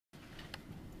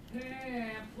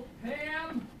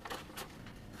Pam!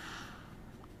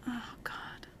 Oh,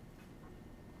 God.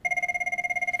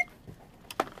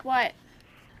 What?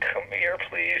 Come here,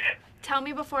 please. Tell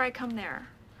me before I come there.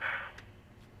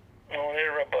 I want you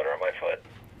to rub butter on my foot.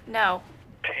 No.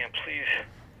 Pam, please.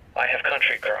 I have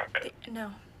country crock.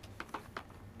 No.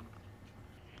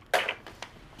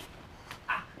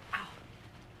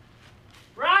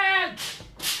 Ryan!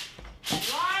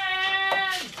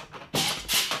 Ryan!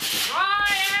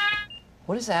 Ryan!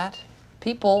 What is that?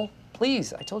 People,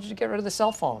 please, I told you to get rid of the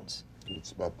cell phones.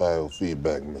 It's my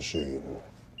biofeedback machine.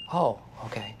 Oh,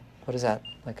 okay. What is that,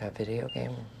 like a video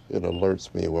game? It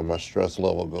alerts me when my stress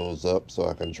level goes up so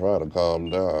I can try to calm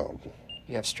down.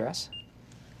 You have stress?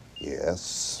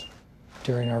 Yes.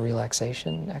 During our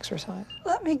relaxation exercise?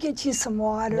 Let me get you some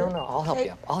water. No, I'll help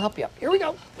you up. I'll help you up. Here we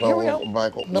go. Here we go.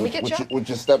 Michael, Let me get you. Would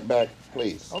you step back,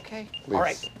 please? Okay. Please. All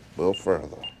right. A little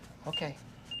further. Okay.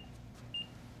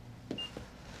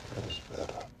 That is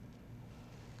better.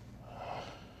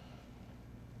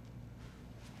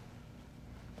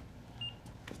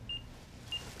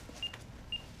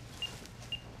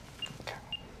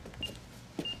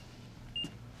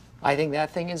 I think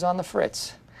that thing is on the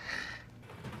fritz.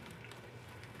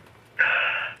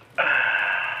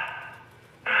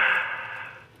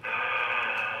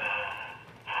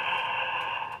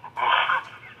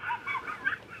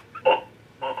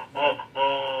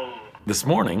 This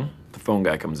morning, the phone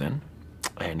guy comes in,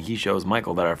 and he shows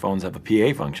Michael that our phones have a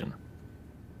PA function.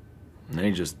 And then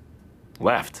he just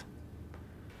left.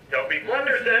 So before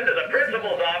they're sent to the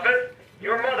principal's office,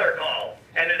 your mother called,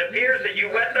 and it appears that you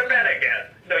wet the bed again.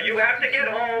 So you have to get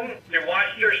home to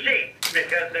wash your sheets,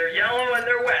 because they're yellow and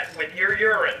they're wet with your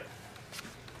urine.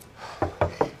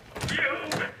 You...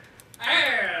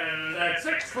 And at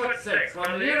 6'6"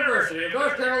 from the University of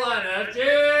North Carolina,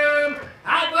 Jim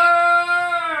Halpert!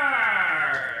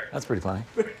 That's pretty funny.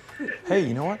 Hey,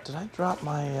 you know what? Did I drop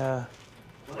my,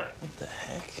 what the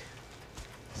heck?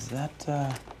 Is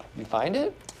that, You find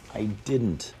it? I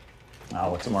didn't.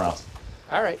 I'll look somewhere else.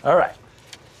 All right. All right.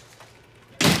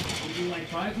 Would you like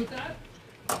fries with that?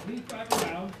 Please drive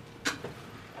around.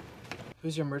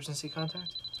 Who's your emergency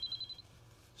contact?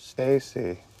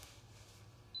 Stacy.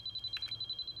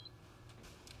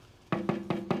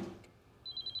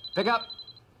 Pick up.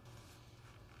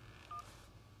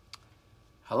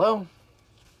 Hello?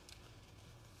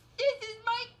 This is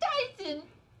Mike Tyson.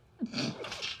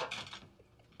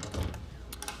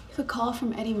 Have a call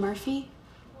from Eddie Murphy.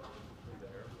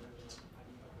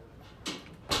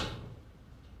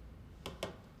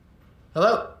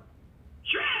 Hello?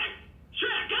 Shrek!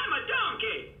 Shrek, I'm a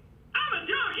donkey! I'm a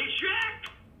donkey, Shrek!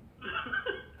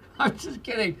 I'm just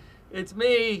kidding. It's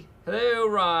me. Hello,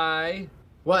 Rye.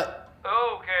 What?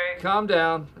 Okay. Calm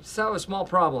down. I just have a small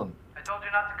problem. I told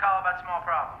you not to call about small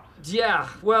problems. Yeah,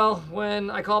 well,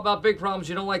 when I call about big problems,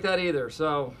 you don't like that either.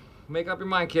 So, make up your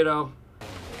mind, kiddo.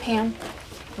 Pam,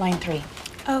 line 3.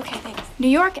 Okay, thanks. New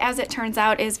York, as it turns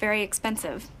out, is very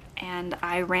expensive, and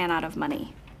I ran out of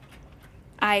money.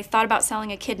 I thought about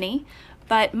selling a kidney,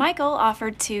 but Michael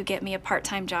offered to get me a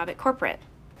part-time job at corporate.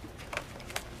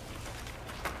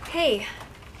 Hey.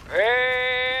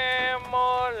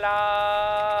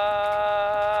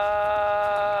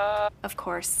 Of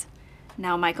course.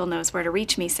 Now Michael knows where to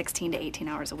reach me 16 to 18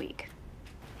 hours a week.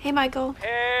 Hey, Michael.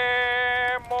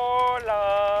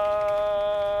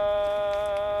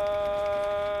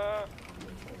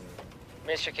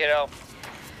 Miss you, kiddo.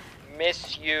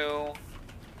 Miss you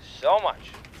so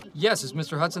much. Yes, is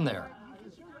Mr. Hudson there?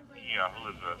 Yeah, who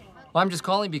is this? Well, I'm just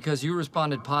calling because you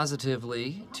responded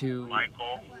positively to...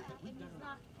 Michael?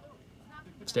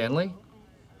 Stanley?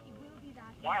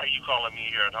 Why are you calling me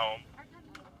here at home?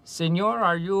 Senor,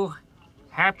 are you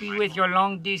happy with your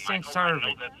long-distance Michael, service? I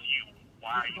know that's you.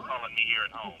 Why are you calling me here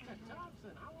at home?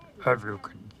 Have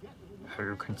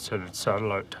you considered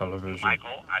satellite television?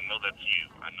 Michael, I know that's you.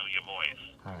 I know your voice.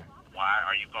 All right. Why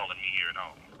are you calling me here at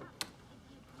home?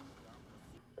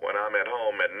 When I'm at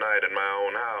home at night in my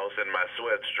own house, in my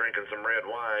sweats, drinking some red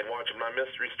wine, watching my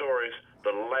mystery stories, the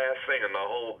last thing in the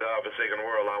whole godforsaken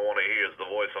world I want to hear is the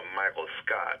voice of Michael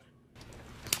Scott.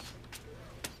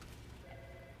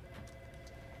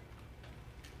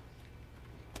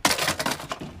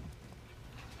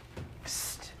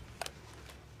 Psst.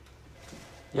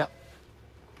 Yep.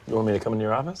 You want me to come into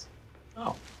your office?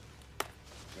 Oh.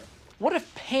 What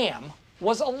if Pam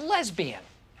was a lesbian?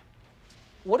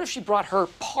 What if she brought her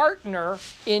partner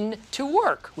in to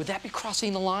work? Would that be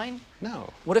crossing the line?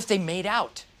 No. What if they made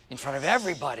out in front of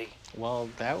everybody? Well,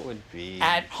 that would be...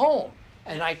 At home.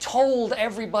 And I told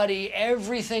everybody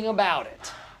everything about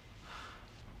it.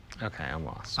 Okay, I'm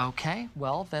lost. Okay,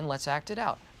 well, then let's act it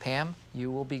out. Pam,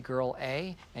 you will be girl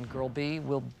A, and girl B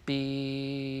will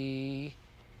be...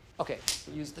 Okay,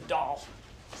 use the doll.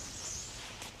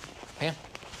 Pam?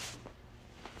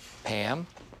 Pam?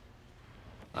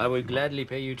 I would gladly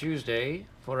pay you Tuesday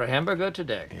for a hamburger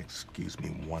today. Excuse me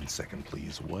 1 second,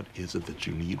 please. What is it that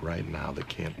you need right now that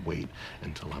can't wait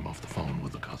until I'm off the phone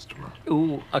with a customer?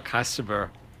 Ooh, a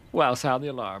customer. Well, sound the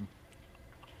alarm.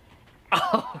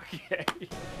 Okay.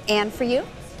 And for you?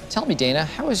 Tell me, Dana,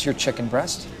 how is your chicken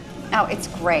breast? Oh, it's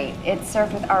great. It's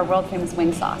served with our world-famous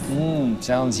wing sauce. Mmm,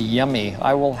 sounds yummy.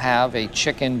 I will have a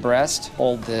chicken breast.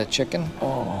 Hold the chicken.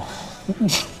 Oh.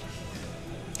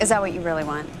 Is that what you really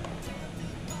want?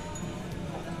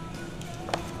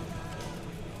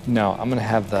 No, I'm gonna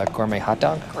have the gourmet hot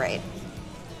dog. Great.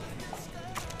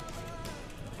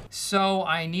 So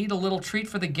I need a little treat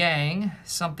for the gang,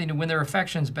 something to win their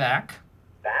affections back.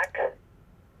 Back?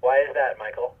 Why is that,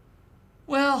 Michael?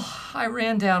 Well, I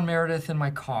ran down Meredith in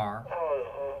my car.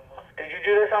 Oh, did you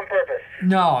do this on purpose?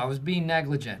 No, I was being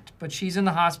negligent. But she's in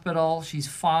the hospital. She's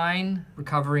fine,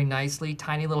 recovering nicely.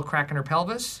 Tiny little crack in her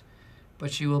pelvis.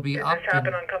 But she will be Did up. this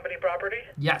happen on company property?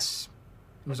 Yes.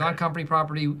 It was on company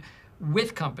property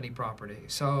with company property.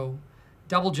 So,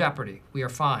 double jeopardy. We are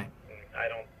fine.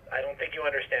 I don't think you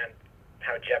understand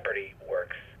how Jeopardy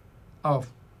works. Oh,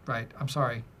 right. I'm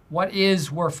sorry. What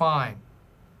is we're fine?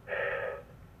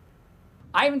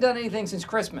 I haven't done anything since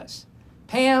Christmas.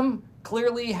 Pam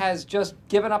clearly has just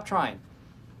given up trying.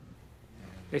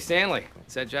 Hey, Stanley,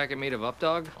 is that jacket made of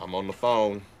updog? I'm on the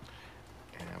phone.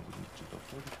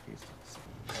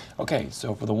 Okay,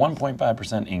 so for the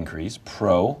 1.5% increase,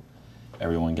 pro,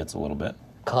 everyone gets a little bit.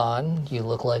 Con, you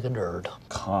look like a nerd.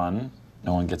 Con,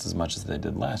 no one gets as much as they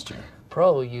did last year.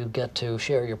 Pro, you get to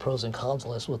share your pros and cons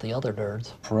list with the other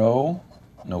nerds. Pro,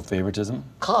 no favoritism.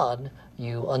 Con,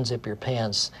 you unzip your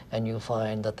pants and you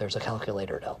find that there's a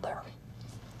calculator down there.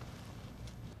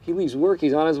 He leaves work,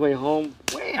 he's on his way home.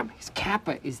 Wham! His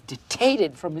kappa is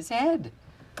detated from his head.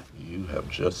 You have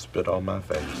just spit on my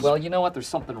face. Well, you know what? There's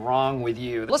something wrong with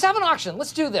you. Let's have an auction.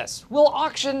 Let's do this. We'll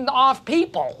auction off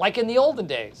people, like in the olden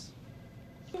days.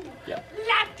 Yeah.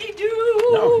 La-de-doo!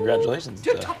 No, congratulations.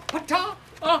 Ta-ta-pa-ta.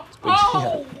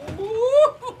 Oh!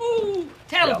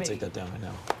 Tell Yeah, I'll me. take that down right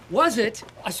now. Was it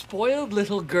a spoiled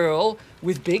little girl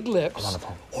with big lips, I'm on the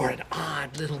phone. or an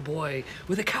odd little boy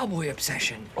with a cowboy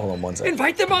obsession? Hold on 1 sec.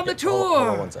 Invite them on the tour. Hold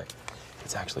on 1 sec.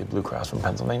 It's actually Blue Cross from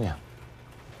Pennsylvania.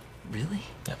 Really?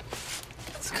 Yep.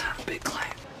 It's kind of a big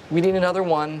claim. We need another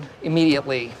one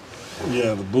immediately.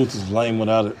 Yeah, the booth is lame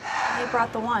without it. They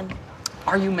brought the one.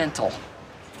 Are you mental?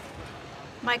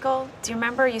 Michael, do you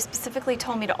remember you specifically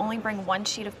told me to only bring one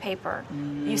sheet of paper?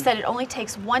 You said it only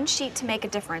takes one sheet to make a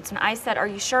difference. And I said, are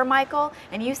you sure, Michael?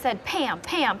 And you said, Pam,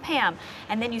 Pam, Pam.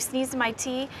 And then you sneezed in my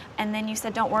tea, and then you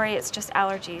said, don't worry, it's just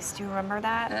allergies. Do you remember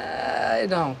that? I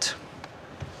don't.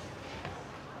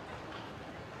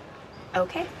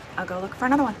 Okay, I'll go look for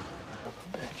another one.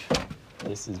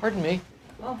 This is... Pardon me.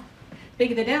 Oh,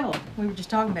 speak of the devil, we were just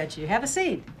talking about you. Have a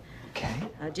seat. Okay.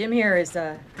 Jim here is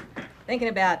thinking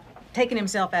about taking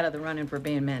himself out of the running for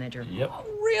being manager. Yep.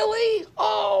 Really?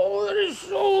 Oh, that is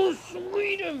so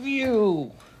sweet of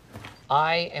you.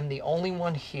 I am the only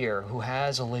one here who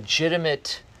has a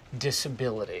legitimate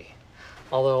disability.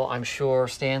 Although I'm sure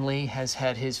Stanley has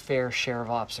had his fair share of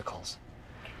obstacles.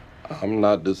 I'm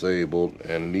not disabled,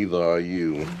 and neither are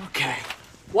you. Okay.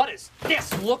 What does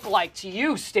this look like to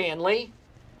you, Stanley?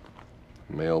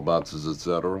 Mailboxes,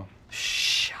 etc.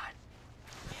 Shut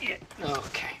it.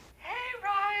 Okay. Hey,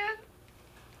 Ryan.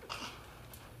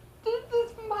 This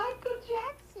is Michael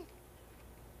Jackson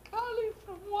calling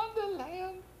from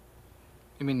Wonderland.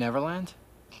 You mean Neverland?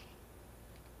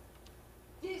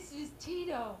 This is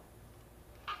Tito.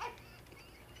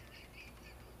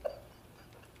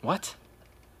 What?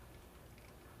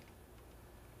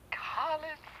 Calling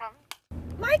from...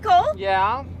 Michael!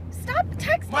 Yeah? Stop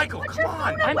texting. Michael, Put come your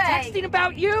on. phone I'm away. texting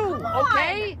about you, Come on.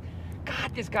 okay?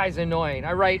 God, this guy's annoying.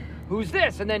 I write, who's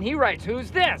this? And then he writes, who's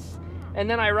this? And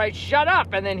then I write, shut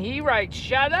up. And then he writes,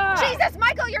 shut up. Jesus,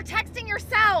 Michael, you're texting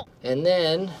yourself. And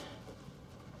then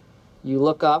you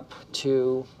look up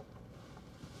to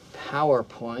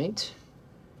PowerPoint,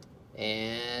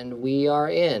 and we are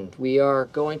in. We are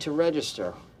going to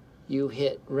register. You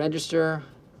hit register.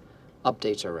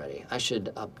 Updates are ready. I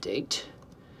should update.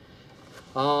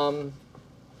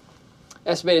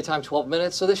 Estimated time 12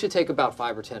 minutes, so this should take about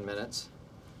 5 or 10 minutes.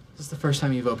 This is the first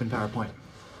time you've opened PowerPoint.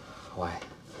 Why?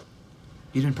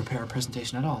 You didn't prepare a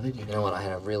presentation at all, did you? You know what? I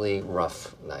had a really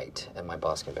rough night, and my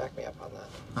boss can back me up on that.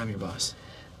 I'm your boss.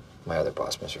 My other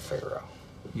boss, Mr. Figaro.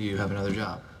 You have another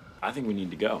job. I think we need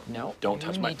to go. No, Don't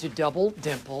touch you my... need to double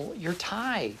dimple your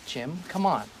tie, Jim. Come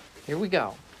on. Here we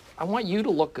go. I want you to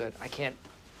look good. I can't.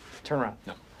 Turn around.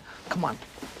 No. Come on.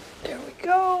 There we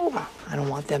go. I don't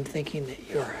want them thinking that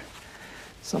you're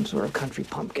some sort of country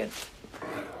pumpkin.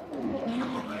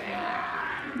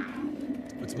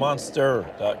 It's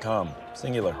monster.com,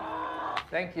 singular.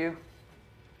 Thank you.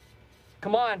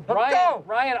 Come on, Ryan. Go.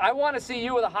 Ryan, I want to see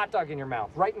you with a hot dog in your mouth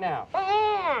right now.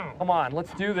 Come on,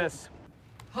 let's do this.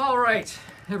 All right,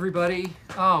 everybody.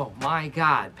 Oh my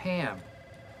God, Pam.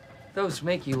 Those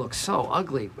make you look so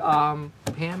ugly. Pam,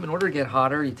 in order to get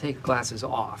hotter, you take glasses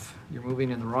off. You're moving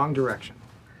in the wrong direction.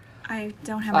 I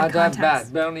don't have my That's contacts.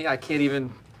 bad. Melanie, I can't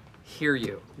even hear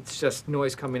you. It's just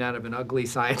noise coming out of an ugly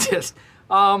scientist.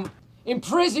 In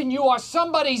prison, you are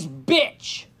somebody's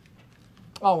bitch.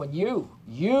 Oh, and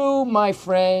you, my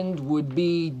friend, would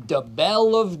be the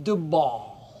belle of the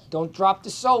ball. Don't drop the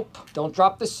soap. Don't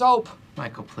drop the soap.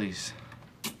 Michael, please.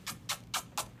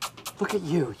 Look at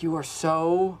you. You are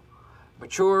so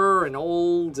mature and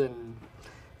old and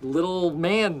little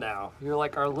man now. You're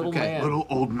like our little man. Little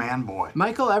old man boy.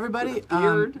 Michael, everybody.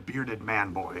 Bearded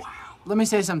man boy. Wow. Let me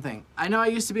say something. I know I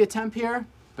used to be a temp here,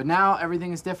 but now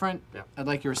everything is different. Yeah. I'd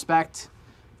like your respect.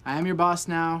 I am your boss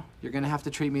now. You're gonna have to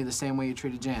treat me the same way you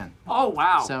treated Jan. Oh,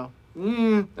 wow. So.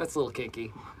 That's a little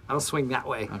kinky. I don't swing that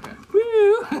way. Okay.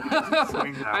 Woo! Swing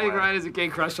that I think way. Ryan has a gay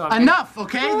crush on me. Enough,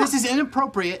 okay? This is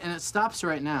inappropriate and it stops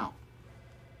right now.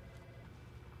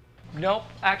 Nope.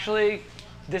 Actually,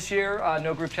 this year,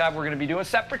 no group chat. We're gonna be doing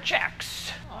separate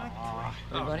checks.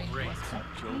 Everybody?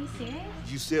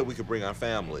 You said we could bring our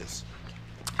families.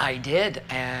 I did,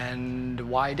 and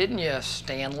why didn't you,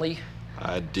 Stanley?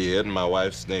 I did. My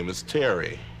wife's name is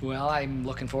Terry. Well, I'm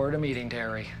looking forward to meeting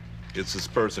Terry. It's this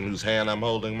person whose hand I'm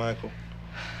holding, Michael.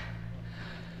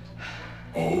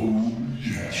 Oh,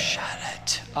 yeah. Shut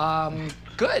it.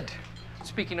 Good.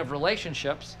 Speaking of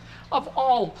relationships, of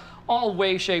all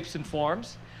ways, shapes, and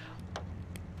forms.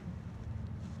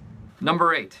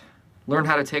 Number 8, learn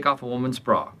how to take off a woman's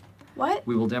bra. What?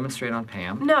 We will demonstrate on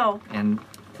Pam. No. And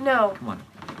No. come on.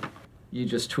 You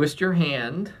just twist your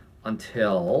hand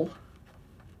until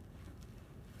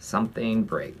something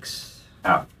breaks.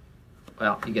 Oh.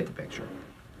 Well, you get the picture.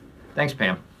 Thanks,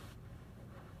 Pam.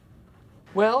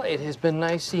 Well, it has been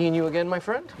nice seeing you again, my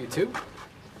friend. You too?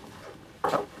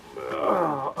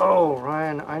 Oh,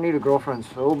 Ryan, I need a girlfriend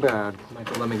so bad.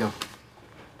 Michael, let me go.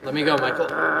 Let me go, Michael.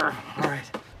 All right.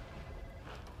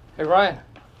 Hey, Ryan.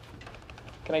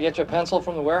 Can I get you a pencil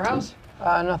from the warehouse?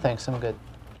 No thanks, I'm good.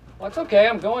 Well, it's okay,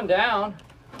 I'm going down.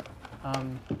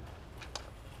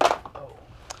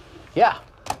 Yeah,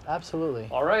 absolutely.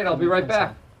 All right, I'll be right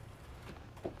back.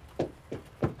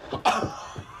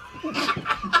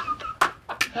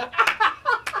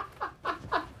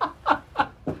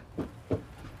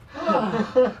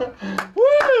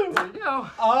 Woo! There you go.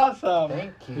 Awesome.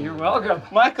 Thank you. You're welcome.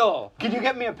 Michael, can you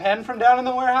get me a pen from down in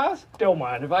the warehouse? Don't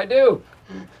mind if I do.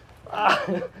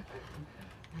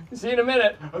 See you in a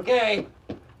minute. Okay.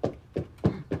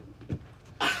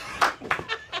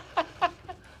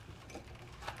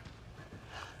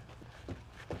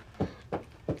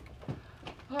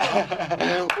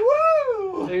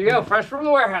 Woo! There you go, fresh from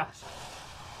the warehouse.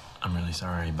 I'm really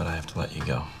sorry, but I have to let you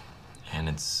go. And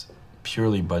it's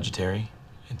purely budgetary.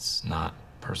 It's not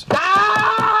personal.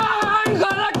 I'm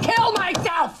gonna kill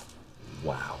myself!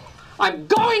 Wow. I'm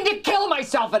going to kill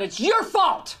myself, and it's your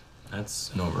fault!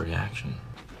 That's an overreaction.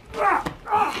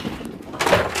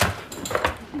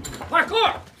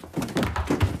 Parkour!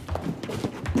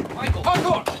 Michael!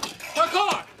 Parkour!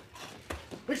 Parkour!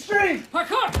 Extreme!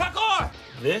 Parkour! Parkour!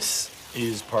 This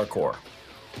is Parkour,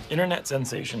 internet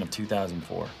sensation of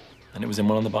 2004, and it was in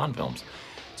one of the Bond films.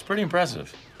 It's pretty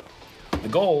impressive. The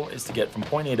goal is to get from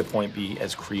point A to point B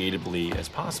as creatively as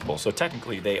possible. So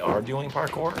technically they are doing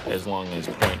parkour as long as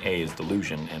point A is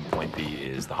delusion and point B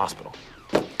is the hospital.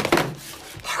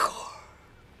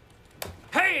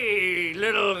 Hey,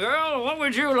 little girl, what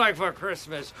would you like for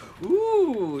Christmas?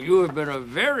 Ooh, you have been a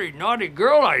very naughty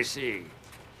girl, I see.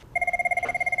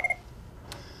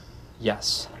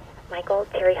 Yes. Michael,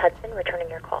 Terry Hudson, returning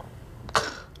your call.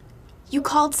 You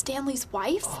called Stanley's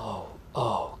wife?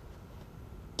 Oh.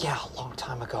 Yeah, a long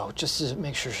time ago, just to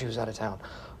make sure she was out of town.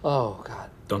 Oh, God.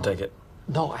 Don't take it.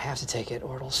 No, I have to take it,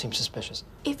 or it'll seem suspicious.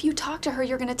 If you talk to her,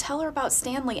 you're gonna tell her about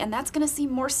Stanley, and that's gonna seem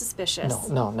more suspicious.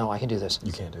 No, I can do this.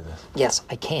 You can't do this. Yes,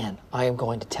 I can. I am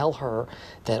going to tell her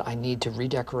that I need to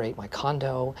redecorate my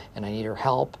condo, and I need her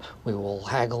help. We will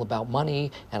haggle about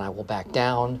money, and I will back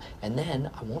down, and then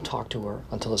I won't talk to her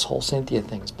until this whole Cynthia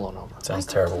thing is blown over. Sounds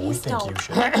terrible. We think you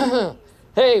should.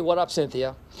 Hey, what up,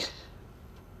 Cynthia?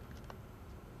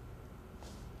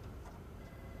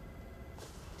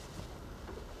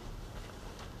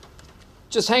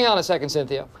 Just hang on a second,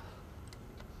 Cynthia.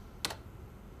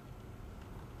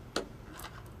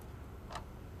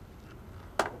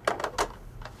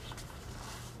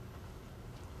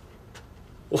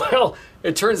 Well,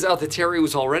 it turns out that Terry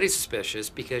was already suspicious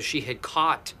because she had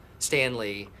caught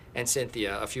Stanley and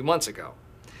Cynthia a few months ago.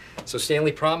 So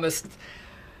Stanley promised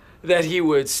that he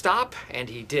would stop, and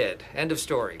he did. End of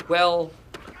story. Well,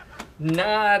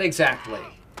 not exactly.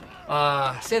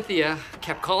 Cynthia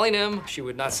kept calling him. She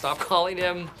would not stop calling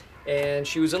him, and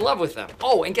she was in love with him.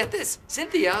 Oh, and get this,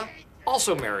 Cynthia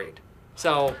also married.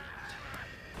 So,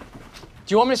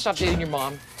 do you want me to stop dating your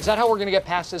mom? Is that how we're gonna get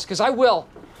past this? Because I will.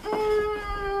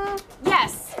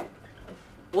 Yes.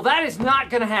 Well, that is not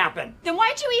gonna happen. Then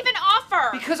why'd you even offer?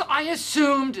 Because I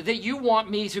assumed that you want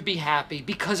me to be happy.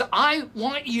 Because I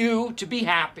want you to be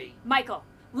happy. Michael,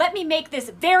 let me make this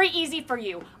very easy for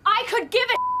you. I could give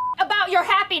a about your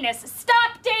happiness.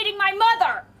 Stop dating my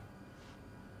mother.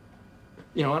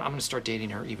 You know what? I'm gonna start dating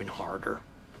her even harder.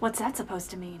 What's that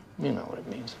supposed to mean? You know what it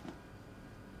means.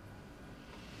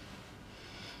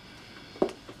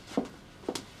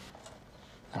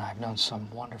 And I've known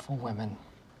some wonderful women.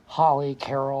 Holly,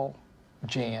 Carol,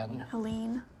 Jan.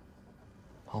 Helene.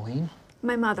 Helene?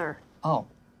 My mother. Oh.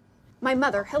 My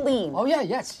mother, Helene. Oh yeah,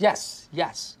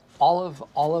 yes. All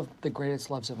of the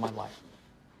greatest loves of my life.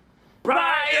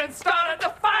 Ryan started the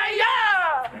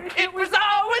fire! It was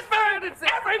always burning,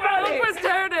 everybody was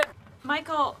turning!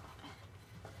 Michael,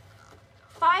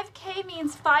 5K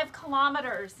means 5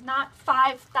 kilometers, not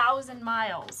 5,000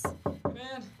 miles.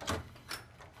 Man.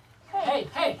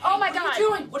 Hey, oh my God. What are you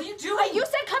doing? What are you doing? Wait, you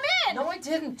said come in! No, I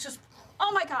didn't. Just.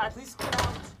 Oh my God. Please get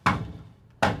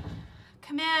out.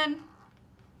 Come in.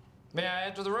 May I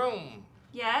enter the room?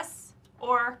 Yes,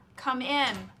 or come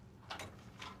in.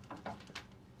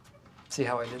 See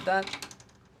how I did that?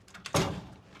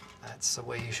 That's the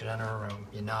way you should enter a room.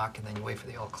 You knock and then you wait for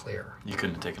the all clear. You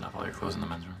couldn't have taken off all your clothes in the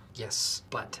men's room. Yes,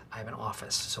 but I have an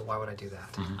office, so why would I do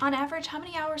that? On average, how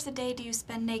many hours a day do you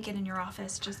spend naked in your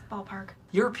office? Just ballpark.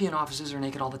 European offices are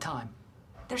naked all the time.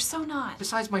 They're so not.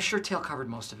 Besides, my shirt tail covered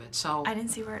most of it, so... I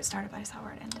didn't see where it started, but I saw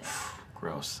where it ended.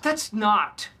 Gross. That's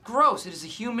not gross. It is a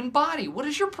human body. What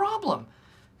is your problem?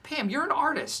 Pam, you're an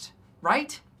artist,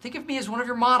 right? Think of me as one of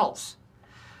your models.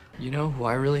 You know who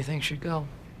I really think should go?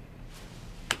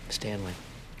 Stanley.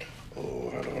 Oh,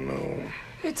 I don't know.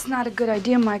 It's not a good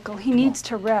idea, Michael. He needs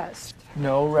to rest.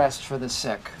 No rest for the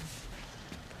sick.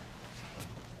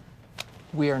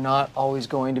 We are not always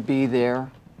going to be there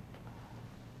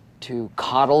to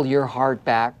coddle your heart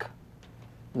back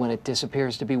when it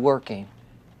disappears to be working.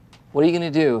 What are you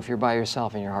going to do if you're by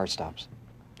yourself and your heart stops?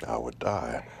 I would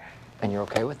die. And you're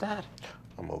okay with that?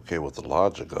 I'm okay with the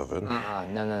logic of it.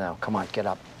 No. Come on, get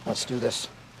up. Let's do this.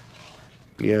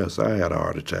 Yes, I had a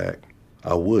heart attack.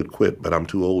 I would quit, but I'm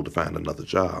too old to find another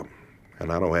job.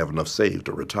 And I don't have enough saved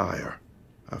to retire.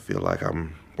 I feel like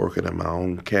I'm working in my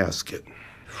own casket.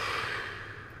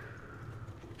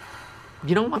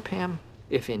 You know what, Pam?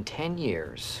 If in 10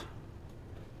 years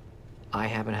I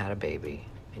haven't had a baby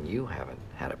and you haven't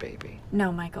had a baby.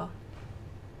 No, Michael.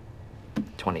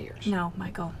 20 years. No,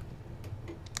 Michael.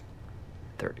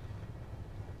 30.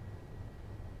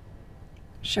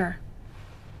 Sure.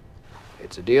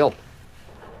 It's a deal.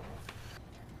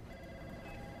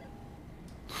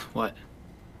 What?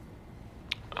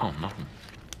 Oh, nothing.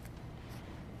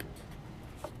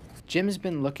 Jim's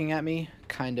been looking at me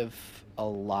kind of a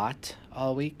lot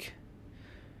all week.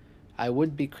 I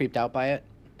would be creeped out by it,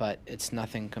 but it's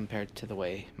nothing compared to the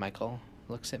way Michael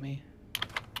looks at me.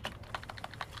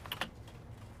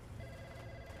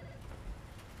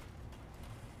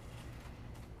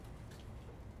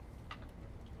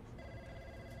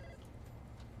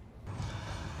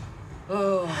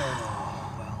 Oh,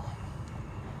 well.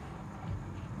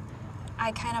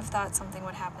 I kind of thought something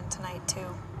would happen tonight, too.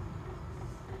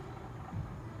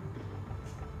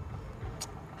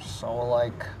 So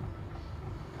alike.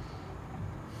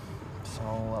 So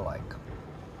alike.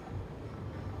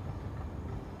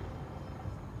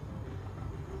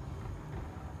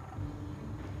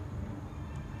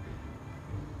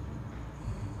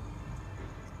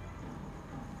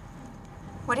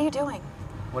 What are you doing?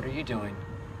 What are you doing?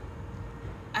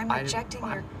 I'm rejecting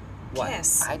your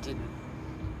kiss. I didn't.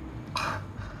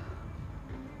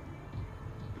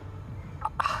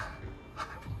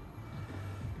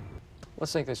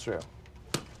 Let's think this through.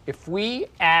 If we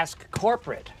ask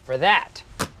corporate for that,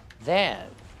 then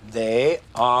they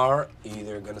are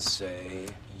either gonna say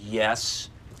yes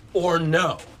or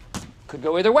no. Could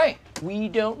go either way. We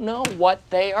don't know what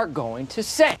they are going to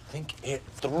say. Think it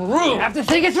through. You have to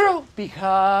think it through,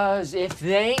 because if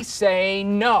they say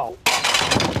no,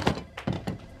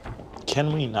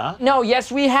 Can we not? No,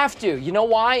 yes, we have to. You know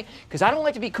why? Because I don't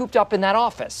like to be cooped up in that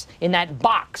office, in that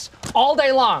box, all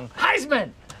day long.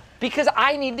 Heisman! Because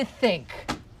I need to think.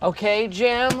 Okay,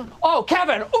 Jim? Oh,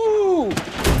 Kevin! Ooh!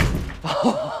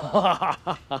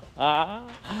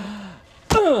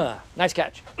 Nice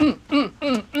catch.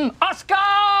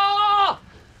 Oscar!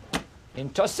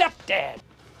 Intercepted.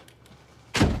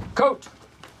 Coach.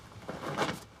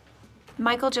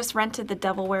 Michael just rented The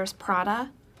Devil Wears Prada.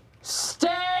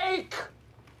 Steak!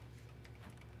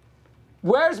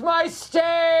 Where's my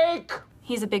steak?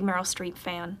 He's a big Meryl Streep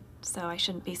fan, so I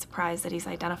shouldn't be surprised that he's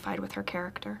identified with her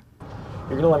character.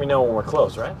 You're gonna let me know when we're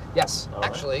close, right? Yes,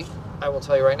 actually, I will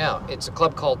tell you right now. It's a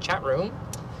club called Chat Room,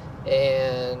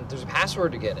 and there's a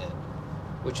password to get in,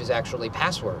 which is actually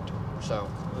password. So,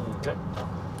 okay.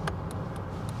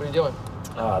 What are you doing?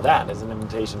 That is an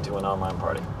invitation to an online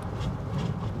party.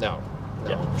 No,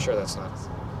 I'm sure that's not.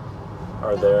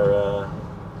 Are there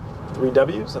 3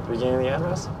 W's at the beginning of the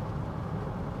address?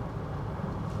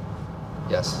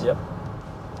 Yes. Yep.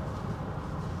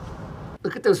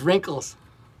 Look at those wrinkles.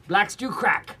 Blacks do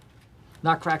crack.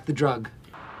 Not crack the drug.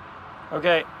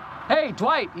 Okay. Hey,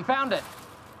 Dwight, you found it.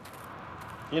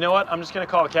 You know what? I'm just gonna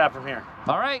call a cab from here.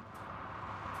 All right.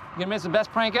 You're gonna miss the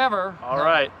best prank ever. All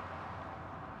right.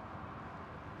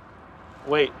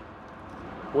 Wait.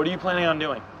 What are you planning on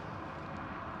doing?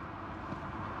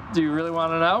 Do you really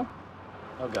want to know?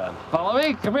 Oh, God. Follow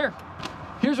me. Come here.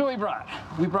 Here's what we brought.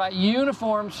 We brought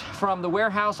uniforms from the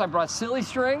warehouse. I brought silly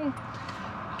string.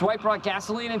 Dwight brought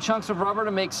gasoline and chunks of rubber to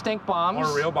make stink bombs.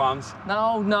 Or real bombs.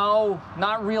 No,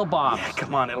 not real bombs. Yeah,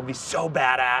 come on, it'll be so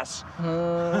badass.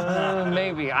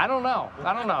 Maybe. I don't know.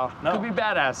 No. Could be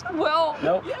badass. Well,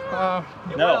 Nope.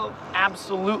 No.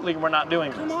 Absolutely, we're not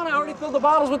doing this. Come on, I already filled the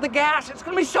bottles with the gas. It's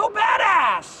gonna be so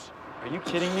badass. Are you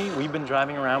kidding me? We've been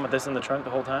driving around with this in the trunk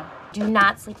the whole time? Do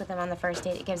not sleep with them on the first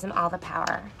date. It gives them all the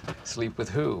power. Sleep with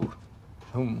who?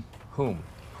 Whom?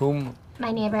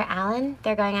 My neighbor, Alan,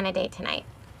 they're going on a date tonight.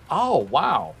 Oh,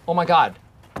 wow. Oh, my God.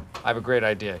 I have a great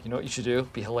idea. You know what you should do?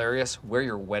 Be hilarious. Wear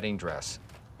your wedding dress.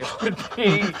 It would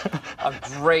be a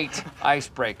great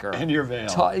icebreaker. And your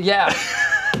veil. Yeah.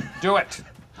 Do it.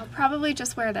 I'll probably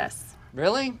just wear this.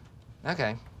 Really?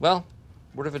 Okay. Well,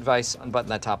 word of advice, unbutton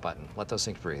that top button. Let those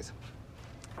things breathe.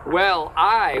 Well,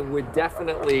 I would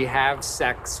definitely have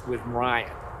sex with Ryan.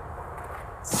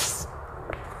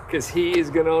 Because he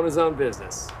is going to own his own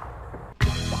business.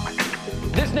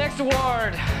 This next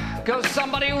award goes to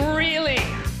somebody who really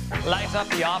lights up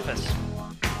the office.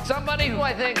 Somebody who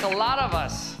I think a lot of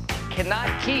us cannot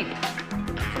keep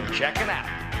from checking out.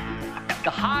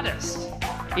 The hottest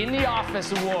in the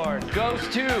office award goes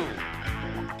to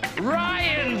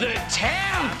Ryan the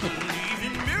Temp.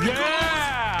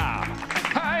 Yeah!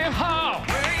 Hey ho!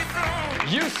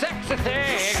 You sexy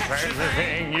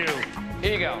thing, you.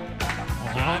 Here you go.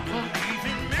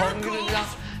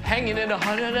 Hanging in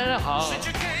 100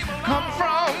 come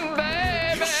from,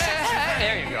 baby.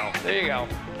 There you go.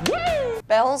 Woo!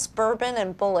 Bells, Bourbon,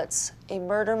 and Bullets, a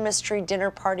murder mystery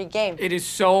dinner party game. It is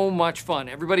so much fun.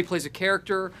 Everybody plays a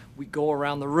character. We go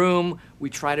around the room. We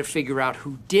try to figure out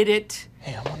who did it.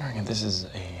 Hey, I'm wondering if this is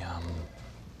a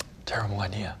terrible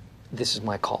idea. This is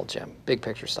my call, Jim. Big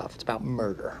picture stuff. It's about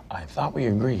murder. I thought we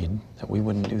agreed that we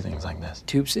wouldn't do things like this.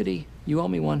 Tube City, you owe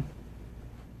me one.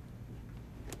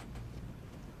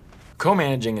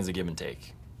 Co-managing is a give and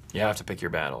take. You have to pick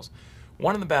your battles.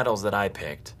 One of the battles that I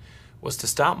picked was to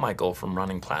stop Michael from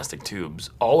running plastic tubes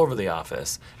all over the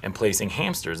office and placing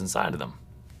hamsters inside of them.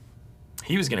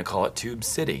 He was gonna call it Tube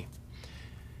City.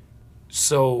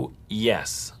 So,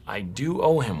 yes, I do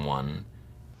owe him one.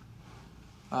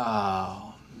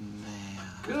 Oh, man.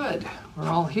 Good. We're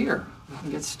all here. We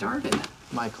can get started.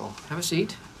 Michael, have a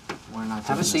seat. We're not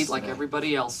Have a doing seat this like today.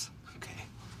 everybody else. Okay.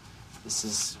 This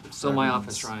is So my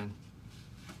office, Ryan.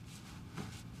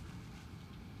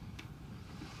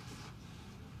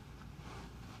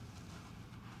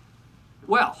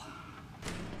 Well.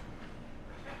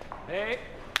 Hey,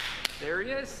 there he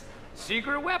is.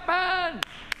 Secret weapon!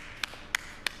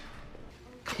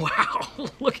 Wow,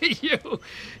 look at you.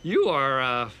 You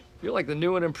are, you're like the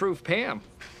new and improved Pam.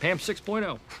 Pam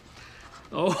 6.0.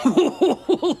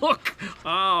 Oh, look.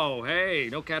 Oh, hey,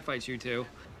 no catfights, you two.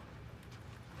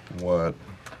 What?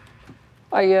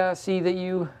 I see that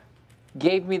you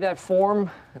gave me that form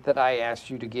that I asked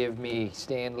you to give me,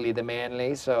 Stanley the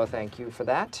Manly, so thank you for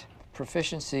that.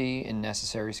 Proficiency in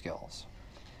necessary skills.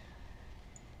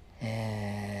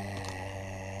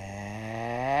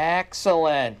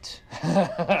 Excellent. And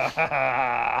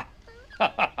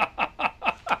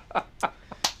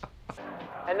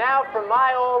now from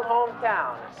my old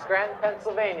hometown, Scranton,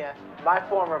 Pennsylvania, my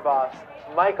former boss,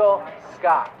 Michael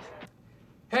Scott.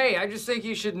 Hey, I just think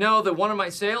you should know that one of my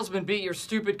salesmen beat your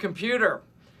stupid computer.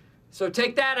 So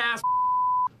take that, ass.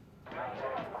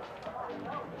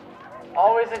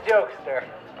 Always a jokester.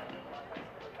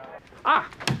 Ah,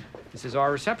 this is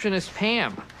our receptionist,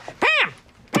 Pam. Pam!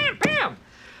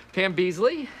 Pam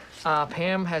Beasley.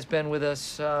 Pam has been with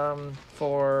us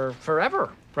for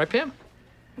forever. Right, Pam?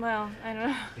 Well, I don't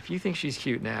know. If you think she's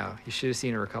cute now, you should have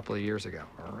seen her a couple of years ago.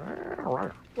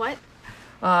 What?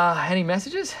 Any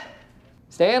messages?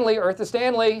 Stanley, Eartha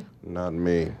Stanley. Not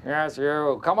me. Yes,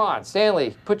 you. Come on,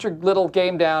 Stanley, put your little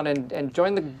game down and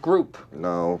join the group.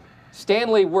 No.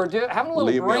 Stanley, we're having a little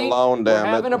Leave me alone, damn it.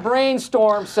 We're having a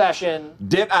brainstorm session.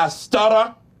 Did I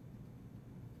stutter?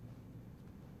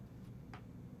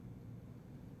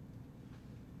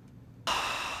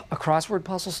 A crossword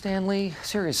puzzle, Stanley?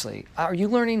 Seriously, are you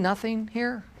learning nothing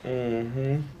here?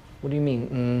 Mm-hmm. What do you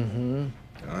mean,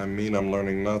 mm-hmm? I mean I'm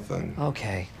learning nothing.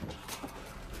 Okay.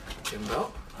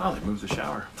 Jimbo? Oh, they moved the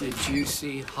shower. Did you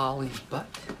see Holly's butt?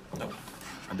 No,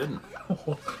 I didn't.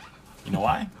 You know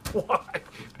why? Why?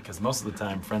 Because most of the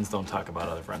time, friends don't talk about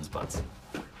other friends' butts.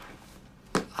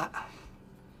 Yeah,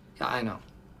 I know.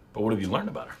 But what have you learned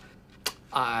about her?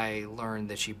 I learned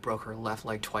that she broke her left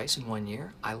leg twice in 1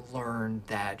 year. I learned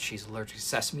that she's allergic to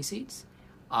sesame seeds.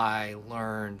 I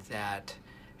learned that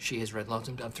she has read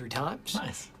Lonesome Dove 3 times.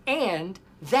 Nice. And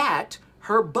that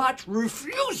her butt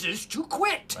refuses to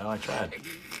quit. Well, I tried.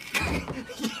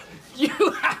 You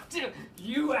have to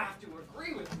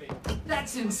agree with me.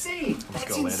 That's insane. Let's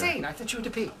That's go insane. later. I thought you were to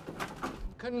pee.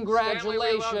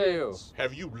 Congratulations.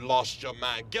 Have you lost your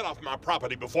mind? Get off my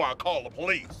property before I call the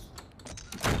police.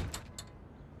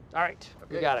 All right,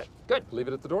 we got it. Good. Leave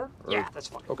it at the door? Or- Yeah, that's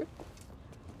fine. Okay.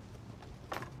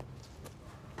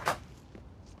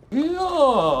 Yeah.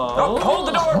 Oh, hold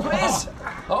the door, please.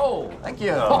 Oh, Thank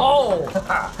you. oh,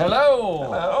 hello.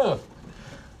 Hello.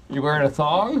 You wearing a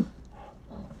thong?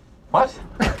 What?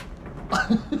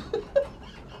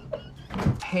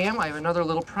 Pam, I have another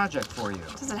little project for you.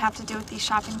 Does it have to do with these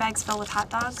shopping bags filled with hot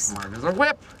dogs? Smart as a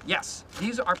whip. Yes,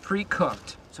 these are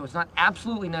pre-cooked, so it's not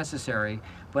absolutely necessary,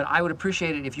 but I would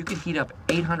appreciate it if you could heat up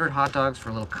 800 hot dogs for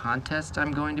a little contest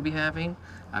I'm going to be having.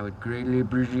 I would greatly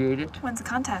appreciate it. When's the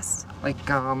contest? Like,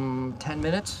 10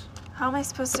 minutes? How am I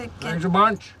supposed to get... Thanks a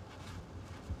bunch.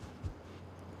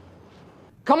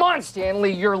 Come on,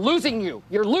 Stanley, you're losing you.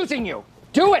 You're losing you.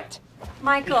 Do it.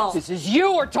 Michael. This is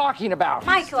you we're talking about.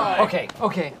 Michael.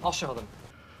 Okay, I'll show them.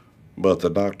 But the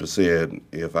doctor said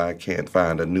if I can't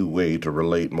find a new way to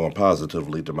relate more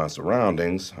positively to my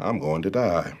surroundings, I'm going to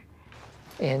die.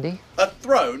 Andy? A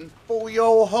throne for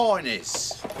your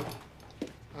highness.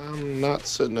 I'm not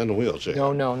sitting in a wheelchair.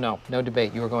 No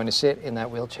debate. You are going to sit in that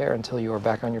wheelchair until you are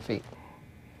back on your feet.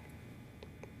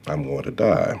 I'm going to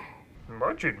die.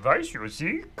 Much advice you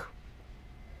seek.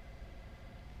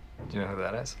 Do you know who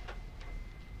that is?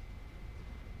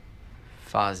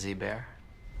 Fozzie Bear.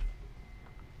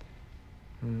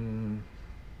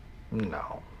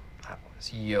 No, that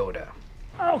was Yoda.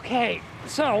 Okay,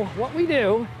 so what we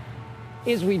do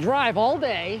is we drive all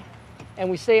day and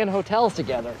we stay in hotels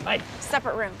together.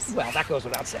 Separate rooms. Well, that goes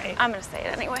without saying. I'm gonna say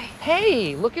it anyway.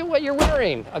 Hey, look at what you're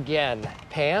wearing again,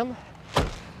 Pam.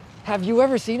 Have you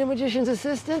ever seen a magician's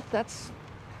assistant?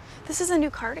 This is a new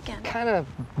cardigan. Kind of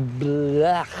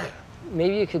blah.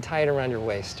 Maybe you could tie it around your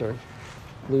waist or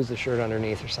lose the shirt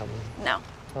underneath or something. No.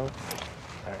 Oh, all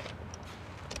right.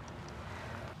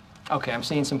 Okay, I'm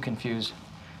seeing some confused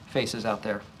faces out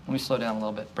there. Let me slow down a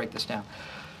little bit, break this down.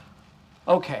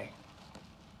 Okay.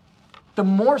 The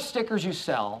more stickers you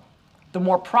sell, the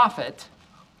more profit,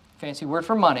 fancy word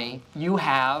for money, you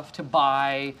have to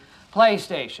buy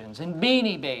PlayStations and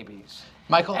Beanie Babies.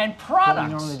 Michael, and products. what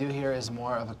we normally do here is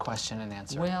more of a question and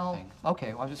answer thing. Okay,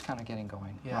 well, I was just kind of getting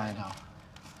going. Yeah, Right.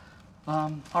 I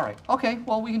know. All right. Okay,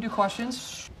 well, we can do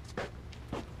questions.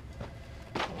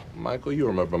 Michael, you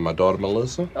remember my daughter,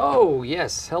 Melissa? Oh,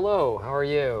 yes. Hello. How are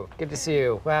you? Good to see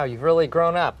you. Wow, you've really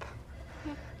grown up.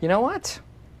 You know what?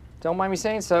 Don't mind me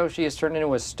saying so. She has turned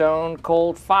into a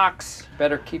stone-cold fox.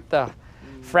 Better keep the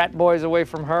frat boys away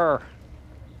from her.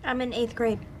 I'm in 8th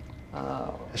grade.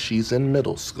 Oh. She's in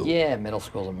middle school. Yeah, middle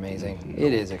school's amazing.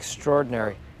 It is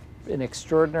extraordinary. An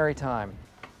extraordinary time.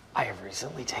 I have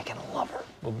recently taken a lover.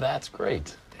 Well, that's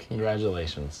great.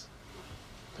 Congratulations.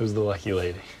 Who's the lucky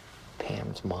lady?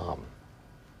 Pam's mom.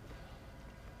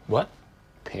 What?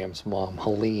 Pam's mom,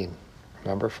 Helene.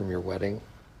 Remember from your wedding?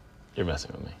 You're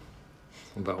messing with me.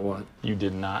 About what? You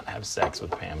did not have sex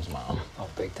with Pam's mom. Oh,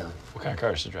 big time. What kind of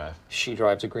car does she drive? She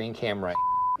drives a green Camry,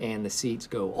 and the seats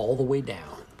go all the way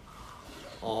down.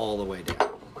 All the way down.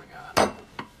 Oh my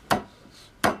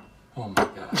God. Oh my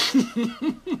God.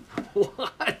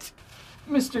 What?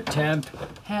 Mr. Temp,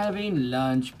 having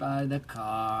lunch by the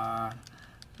car.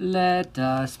 Let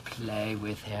us play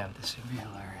with him. This would be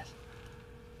hilarious.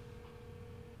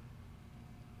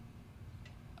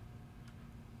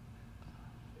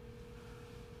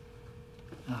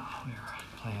 Oh, we were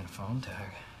playing phone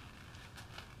tag.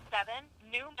 7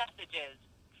 new messages.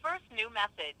 First new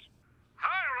message.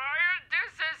 Hi, Ryan.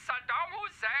 This is Saddam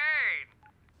Hussein.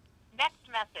 Next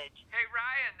message. Hey,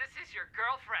 Ryan, this is your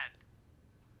girlfriend.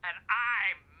 And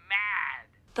I'm mad.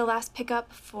 The last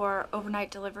pickup for overnight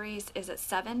deliveries is at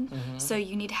 7, so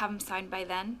you need to have them signed by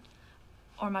then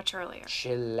or much earlier.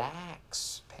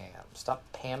 Chillax, Pam. Stop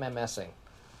Pam MSing.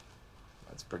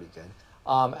 That's pretty good.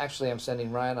 Actually, I'm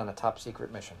sending Ryan on a top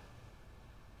secret mission.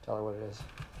 Tell her what it is.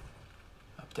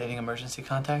 Updating emergency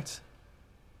contacts?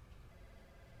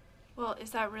 Well,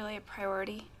 is that really a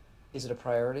priority? Is it a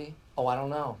priority? Oh, I don't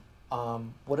know.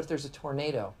 What if there's a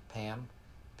tornado, Pam?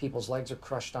 People's legs are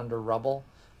crushed under rubble.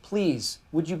 Please,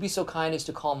 would you be so kind as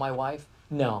to call my wife?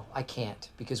 No, I can't,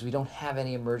 because we don't have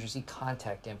any emergency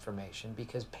contact information,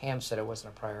 because Pam said it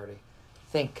wasn't a priority.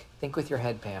 Think with your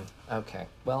head, Pam. Okay,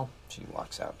 well, she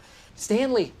walks out.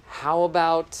 Stanley, how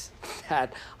about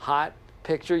that hot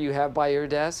picture you have by your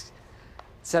desk?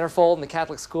 Centerfold in the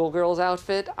Catholic schoolgirl's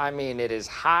outfit. I mean, it is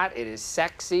hot, it is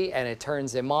sexy, and it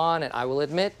turns him on, and I will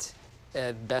admit,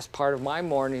 best part of my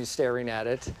morning is staring at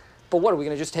it. But what, are we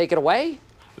gonna just take it away?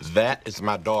 That is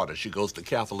my daughter. She goes to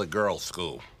Catholic girls'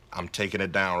 school. I'm taking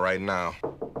it down right now.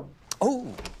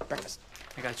 Oh, breakfast.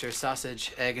 I got your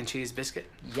sausage, egg, and cheese biscuit.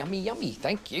 Yummy, yummy.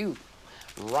 Thank you,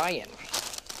 Ryan.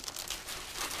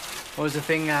 What was the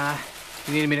thing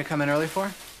you needed me to come in early for?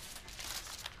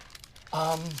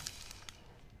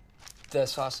 The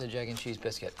sausage, egg, and cheese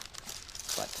biscuit.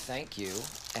 But thank you.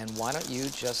 And why don't you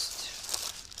just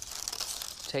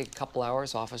take a couple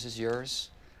hours? Office is yours.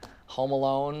 Home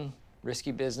alone,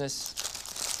 risky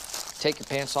business. Take your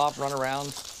pants off, run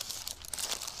around.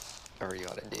 Whatever you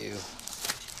ought to do.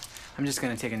 I'm just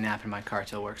gonna take a nap in my car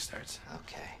till work starts.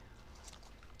 Okay.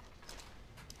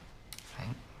 Okay.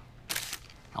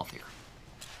 Healthier.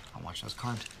 I'll watch those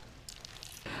carbs.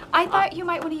 I thought you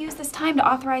might want to use this time to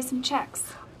authorize some checks.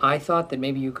 I thought that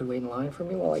maybe you could wait in line for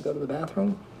me while I go to the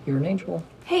bathroom. You're an angel.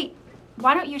 Hey,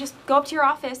 why don't you just go up to your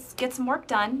office, get some work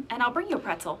done, and I'll bring you a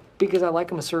pretzel. Because I like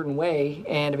them a certain way,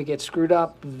 and if it gets screwed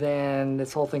up, then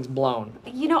this whole thing's blown.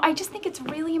 You know, I just think it's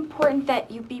really important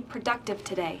that you be productive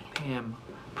today. Pam,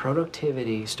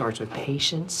 productivity starts with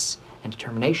patience and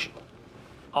determination.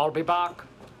 I'll be back.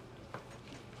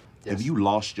 Have you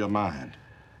lost your mind?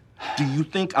 Do you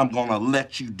think I'm gonna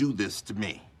let you do this to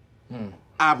me?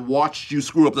 I've watched you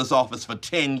screw up this office for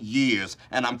 10 years,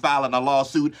 and I'm filing a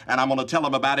lawsuit, and I'm gonna tell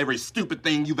them about every stupid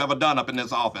thing you've ever done up in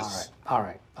this office. All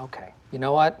right, okay. You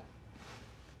know what?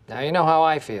 Now you know how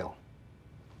I feel.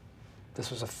 This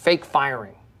was a fake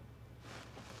firing.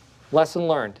 Lesson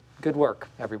learned. Good work,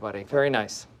 everybody. Very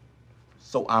nice.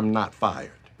 So I'm not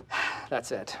fired.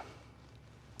 That's it.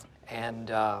 And,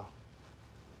 do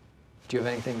you have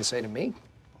anything to say to me?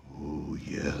 Oh,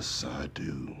 yes, I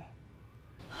do.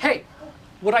 Hey,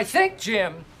 what I think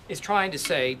Jim is trying to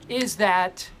say is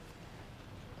that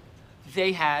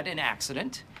they had an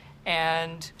accident,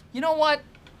 and you know what?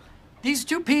 These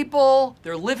two people,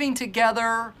 they're living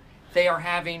together. They are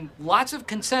having lots of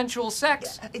consensual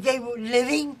sex. They were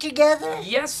living together?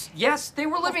 Yes, they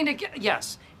were living together,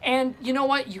 yes. And you know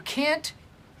what? You can't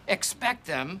expect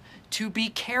them to be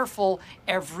careful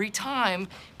every time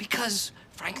because,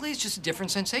 frankly, it's just a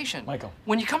different sensation. Michael.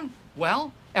 When you come,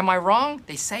 well, am I wrong?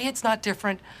 They say it's not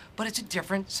different, but it's a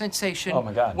different sensation. Oh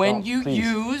my God, when don't, you please.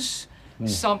 use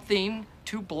something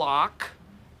to block.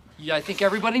 Yeah, I think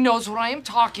everybody knows what I am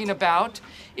talking about.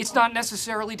 It's not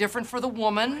necessarily different for the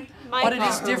woman, but it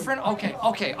is different. Okay.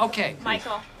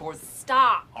 Michael, For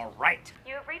stop. All right.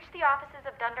 You have reached the offices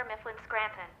of Dunder Mifflin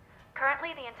Scranton. Currently,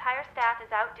 the entire staff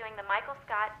is out doing the Michael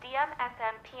Scott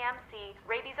DMSM PMC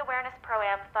Rabies Awareness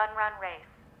Pro-Am Fun Run Race.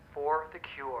 For the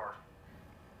cure.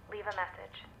 Leave a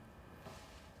message.